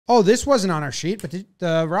Oh, this wasn't on our sheet, but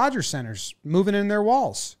the Rogers Center's moving in their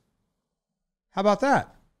walls. How about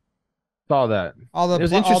that? Saw that. All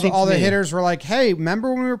the hitters were like, hey,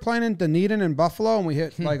 remember when we were playing in Dunedin and Buffalo and we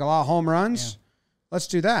hit like a lot of home runs? Yeah. Let's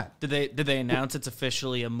do that. Did they announce it's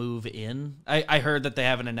officially a move in? I heard that they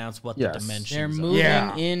haven't announced what the dimensions are. They're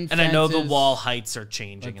moving in fences, and I know the wall heights are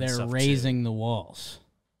changing. But they're raising the walls.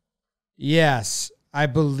 Yes. I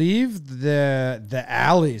believe the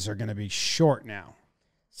alleys are going to be short now.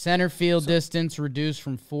 Center field distance reduced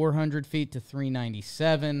from 400 feet to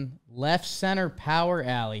 397. Left center power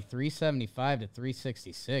alley, 375 to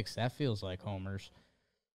 366. That feels like homers.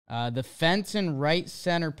 The fence in right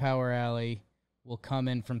center power alley will come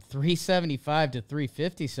in from 375 to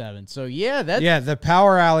 357. So, the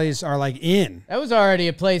power alleys are like in. That was already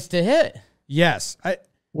a place to hit. Yes.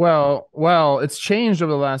 Well, it's changed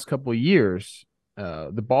over the last couple of years.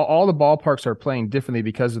 All the ballparks are playing differently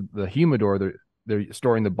because of the humidor they're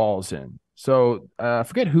storing the balls in. So I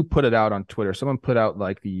forget who put it out on Twitter. Someone put out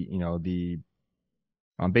like on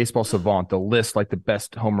Baseball Savant, the list, like the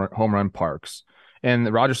best home run parks. And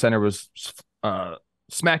the Rogers Center was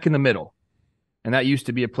smack in the middle. And that used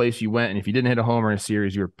to be a place you went, and if you didn't hit a homer in a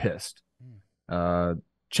series, you were pissed.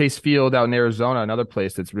 Chase Field out in Arizona, another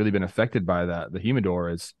place that's really been affected by that. The humidor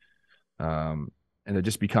is, and they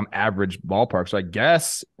just become average ballparks. So I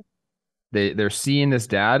guess they're seeing this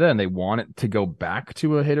data and they want it to go back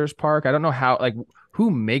to a hitter's park. I don't know who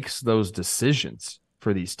makes those decisions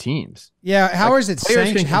for these teams. Yeah, how is it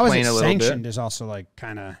sanctioned? How is it sanctioned is also like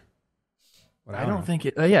kind of. I don't think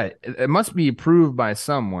it. It must be approved by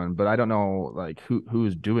someone, but I don't know like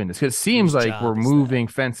who's doing this. Because it seems like we're moving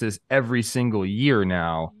fences every single year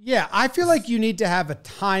now. Yeah, I feel like you need to have a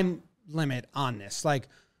time limit on this. Like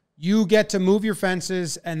you get to move your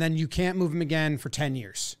fences, and then you can't move them again for 10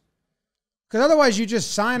 years. Because otherwise, you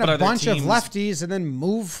just sign a bunch of lefties and then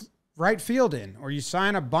move right field in, or you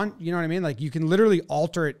sign a bunch. You know what I mean? Like you can literally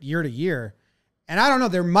alter it year to year. And I don't know.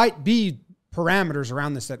 There might be parameters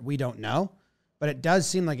around this that we don't know. But it does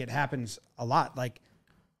seem like it happens a lot. Like,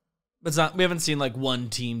 but it's not. We haven't seen like one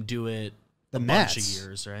team do it bunch of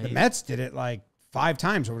years, right? The Mets did it like 5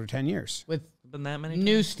 times over 10 years. With been that many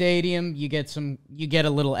new stadium, you get a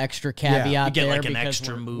little extra caveat you get there like an because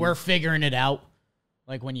extra move. We're figuring it out.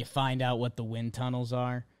 Like when you find out what the wind tunnels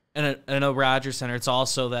are. And I know Rogers Center. It's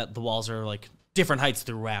also that the walls are like different heights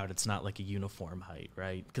throughout. It's not like a uniform height,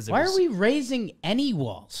 right? Because why are we raising any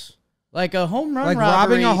walls? Like a home run, like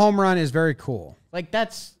robbery, robbing a home run is very cool. Like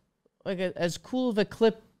that's like as cool of a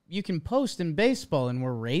clip you can post in baseball, and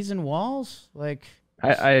we're raising walls. Like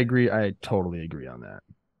I agree. I totally agree on that.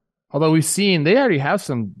 Although we've seen they already have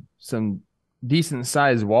some decent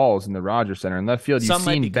sized walls in the Rogers Center in left field. You've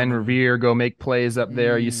seen Ben Revere go make plays up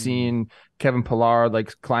there. You've seen Kevin Pillar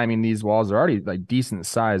like climbing these walls. They're already like decent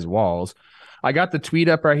sized walls. I got the tweet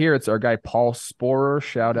up right here. It's our guy Paul Sporer.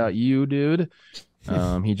 Shout out you, dude.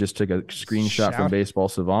 He just took a screenshot from Baseball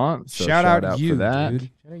Savant. So shout out you, for that.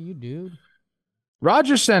 Dude. Shout out you, dude.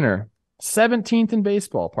 Rogers Center, 17th in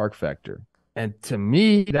baseball park factor. And to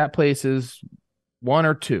me, that place is 1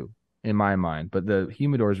 or 2 in my mind. But the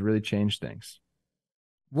humidors really changed things.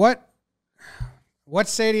 What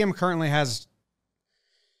stadium currently has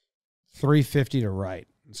 350 to right?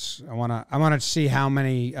 I wanna see how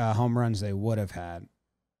many home runs they would have had.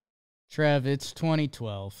 Trev, it's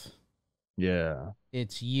 2012. Yeah.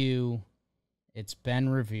 It's you. It's Ben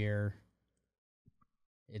Revere.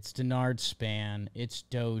 It's Denard Span. It's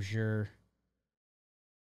Dozier.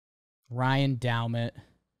 Ryan Dowmett.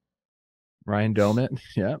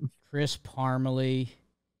 Yeah. Chris Parmalee.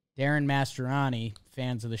 Darren Masterani.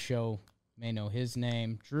 Fans of the show may know his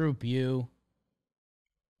name. Drew Bew.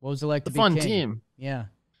 What was it like to be fun king? Team. Yeah.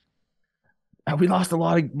 We lost a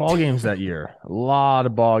lot of ball games that year. A lot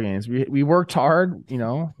of ball games. We worked hard, you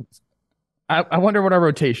know. I wonder what our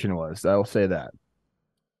rotation was. I will say that.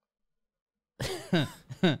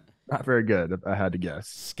 Not very good, if I had to guess.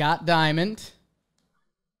 Scott Diamond.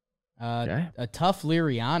 Okay. A tough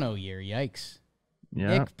Liriano year. Yikes.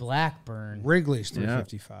 Yeah. Nick Blackburn. Wrigley's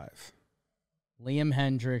 355. Liam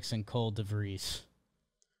Hendricks and Cole DeVries.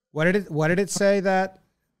 What did it say that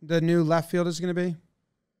the new left field is going to be?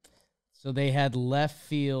 So they had left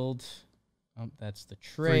field. Oh, that's the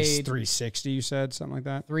trade. 360, you said? Something like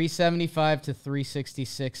that? 375 to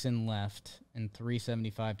 366 in left and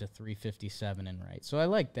 375 to 357 in right. So I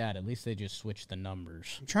like that. At least they just switched the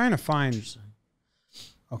numbers. I'm trying to find.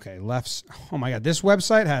 Okay, lefts. Oh, my God. This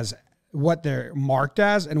website has what they're marked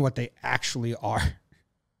as and what they actually are.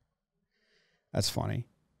 That's funny.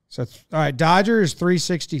 So, all right, Dodgers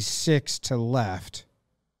 366 to left.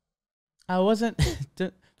 I wasn't.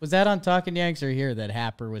 Was that on Talkin' Yanks or here that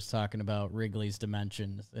Happer was talking about Wrigley's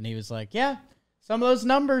dimensions? And he was like, yeah, some of those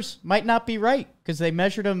numbers might not be right because they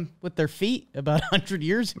measured them with their feet about 100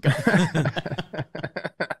 years ago.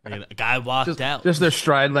 A guy walked out. Just their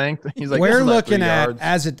stride length. He's like, we're looking at,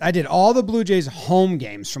 I did all the Blue Jays home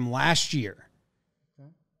games from last year.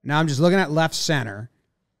 Now I'm just looking at left center.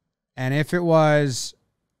 And if it was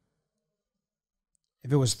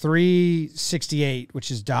 368, which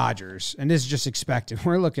is Dodgers, and this is just expected,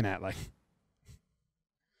 we're looking at like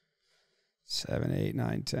 7, 8,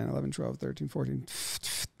 9, 10, 11, 12, 13, 14,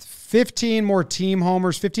 15 more team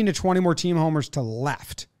homers, 15 to 20 more team homers to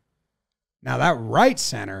left. Now that right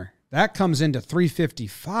center, that comes into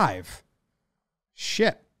 355.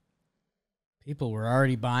 Shit. People were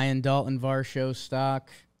already buying Dalton Varsho stock.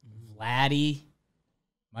 Vladdy.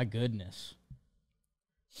 My goodness.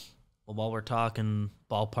 Well, while we're talking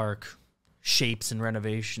ballpark shapes and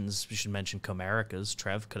renovations, we should mention Comerica's.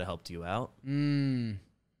 Trev could have helped you out. We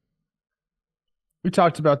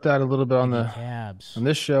talked about that a little bit on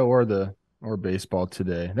this show or baseball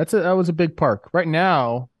today. That was a big park. Right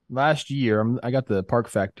now, last year, I got the Park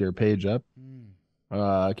Factor page up.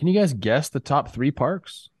 Can you guys guess the top 3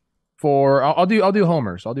 parks? I'll do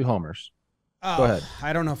homers. Go ahead.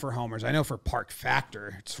 I don't know for homers. I know for Park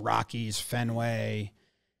Factor, it's Rockies, Fenway,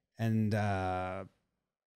 and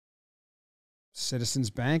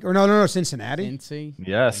Citizens Bank. Or no, Cincinnati. Cincy?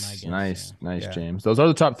 Yes, nice, yeah. James. Those are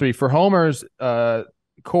the top 3 for homers.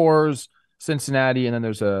 Coors, Cincinnati, and then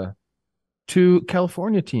there's 2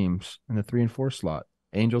 California teams in the 3 and 4 slot: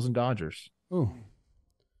 Angels and Dodgers. Ooh.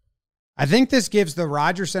 I think this gives the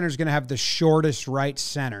Rogers Center is going to have the shortest right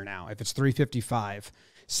center now. If it's 355.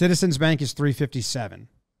 Citizens Bank is 357.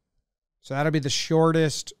 So that'll be the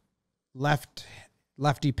shortest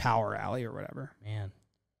lefty power alley or whatever. Man.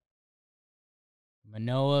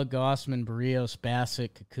 Manoah, Gossman, Barrios,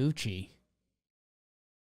 Bassett, Kikuchi.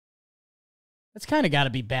 That's kind of got to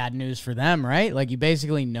be bad news for them, right? Like, you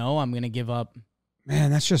basically know I'm going to give up.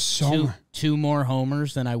 Man, that's just so two more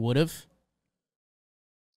homers than I would have.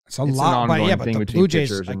 It's a lot. But the Blue Jays,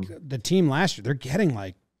 the team last year, they're getting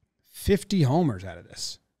like 50 homers out of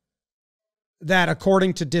this. That,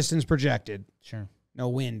 according to distance projected. Sure. No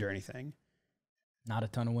wind or anything. Not a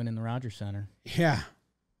ton of wind in the Rogers Center. Yeah.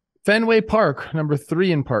 Fenway Park, number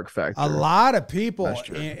 3 in Park Factor. A lot of people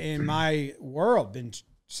in my world been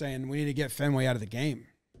saying we need to get Fenway out of the game.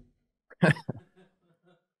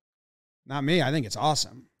 Not me. I think it's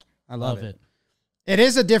awesome. I love it. It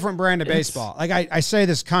is a different brand of baseball. Like I say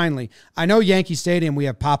this kindly. I know Yankee Stadium, we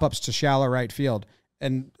have pop-ups to shallow right field,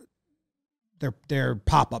 and they're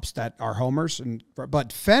pop-ups that are homers.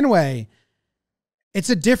 But Fenway,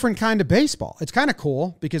 it's a different kind of baseball. It's kind of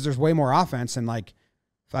cool because there's way more offense and like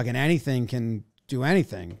fucking anything can do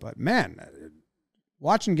anything. But man,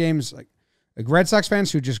 watching games like Red Sox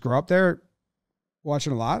fans who just grow up there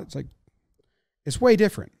watching a lot, it's way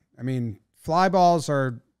different. I mean, fly balls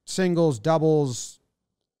are singles, doubles.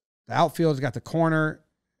 The outfield's got the corner,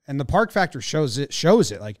 and the Park Factor shows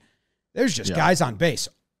it. Like there's just guys on base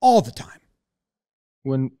all the time.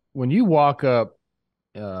 When you walk up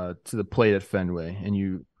to the plate at Fenway and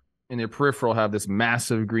you in their peripheral have this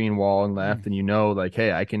massive green wall and left, and you know, like,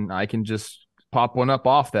 hey, I can just pop one up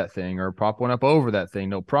off that thing or pop one up over that thing,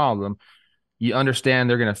 no problem. You understand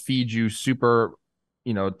they're going to feed you super,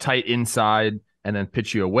 tight inside and then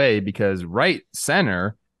pitch you away because right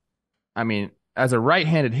center, I mean, as a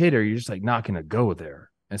right-handed hitter, you're just like not going to go there,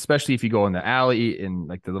 especially if you go in the alley in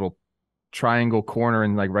like the little triangle corner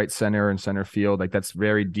in like right center and center field. Like that's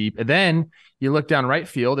very deep. And then you look down right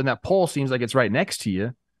field and that pole seems like it's right next to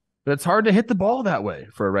you, but it's hard to hit the ball that way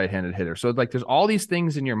for a right-handed hitter. So like there's all these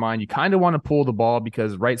things in your mind. You kind of want to pull the ball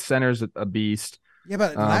because right center's a beast. Yeah,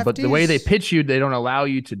 but the way they pitch you, they don't allow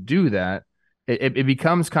you to do that. It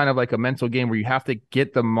becomes kind of like a mental game where you have to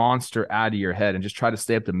get the monster out of your head and just try to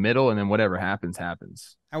stay up the middle, and then whatever happens,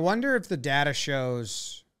 happens. I wonder if the data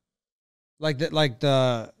shows, like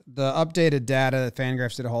the updated data,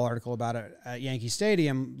 Fangraphs did a whole article about it at Yankee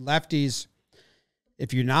Stadium. Lefties,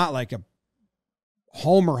 if you're not like a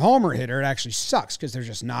homer hitter, it actually sucks because there's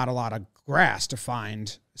just not a lot of grass to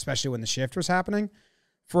find, especially when the shift was happening.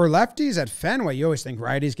 For lefties at Fenway, you always think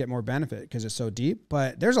righties get more benefit because it's so deep,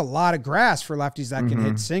 but there's a lot of grass for lefties that can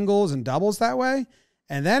hit singles and doubles that way.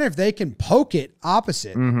 And then if they can poke it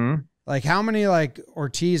opposite, like how many like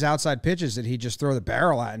Ortiz outside pitches did he just throw the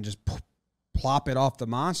barrel at and just plop it off the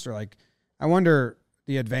monster? Like I wonder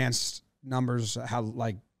the advanced numbers, how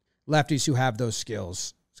like lefties who have those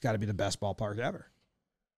skills, it's got to be the best ballpark ever.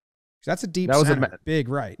 That's a deep center, big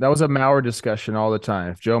right. That was a Mauer discussion all the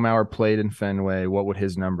time. If Joe Mauer played in Fenway, what would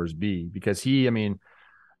his numbers be? Because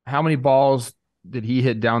how many balls did he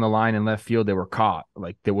hit down the line in left field that were caught?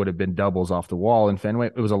 Like there would have been doubles off the wall in Fenway.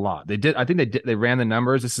 It was a lot. I think they ran the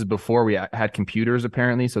numbers. This is before we had computers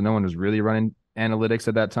apparently, so no one was really running analytics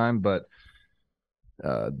at that time. But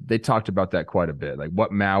they talked about that quite a bit, like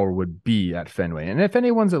what Mauer would be at Fenway. And if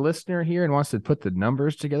anyone's a listener here and wants to put the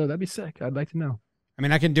numbers together, that'd be sick. I'd like to know. I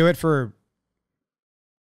mean, I can do it for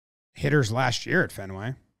hitters last year at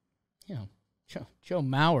Fenway. Yeah, Joe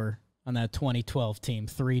Mauer on that 2012 team,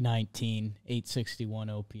 319, 861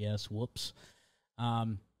 OPS. Whoops.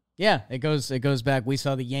 Yeah, it goes back. We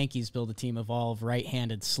saw the Yankees build a team of all of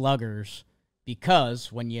right-handed sluggers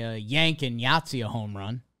because when you yank and Yahtzee a home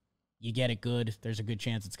run, you get it good. There's a good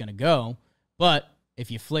chance it's going to go. But if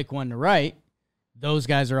you flick one to right, those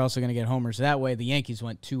guys are also going to get homers that way. The Yankees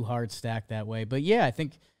went too hard stacked that way. But, yeah, I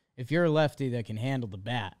think if you're a lefty that can handle the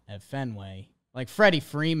bat at Fenway, like Freddie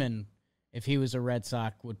Freeman, if he was a Red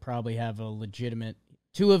Sox, would probably have a legitimate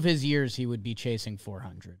 – 2 of his years he would be chasing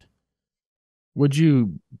 400. Would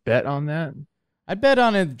you bet on that? I'd bet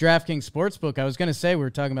on a DraftKings Sportsbook. I was going to say we were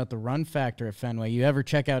talking about the run factor at Fenway. You ever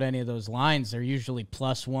check out any of those lines, they're usually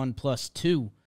 +1, +2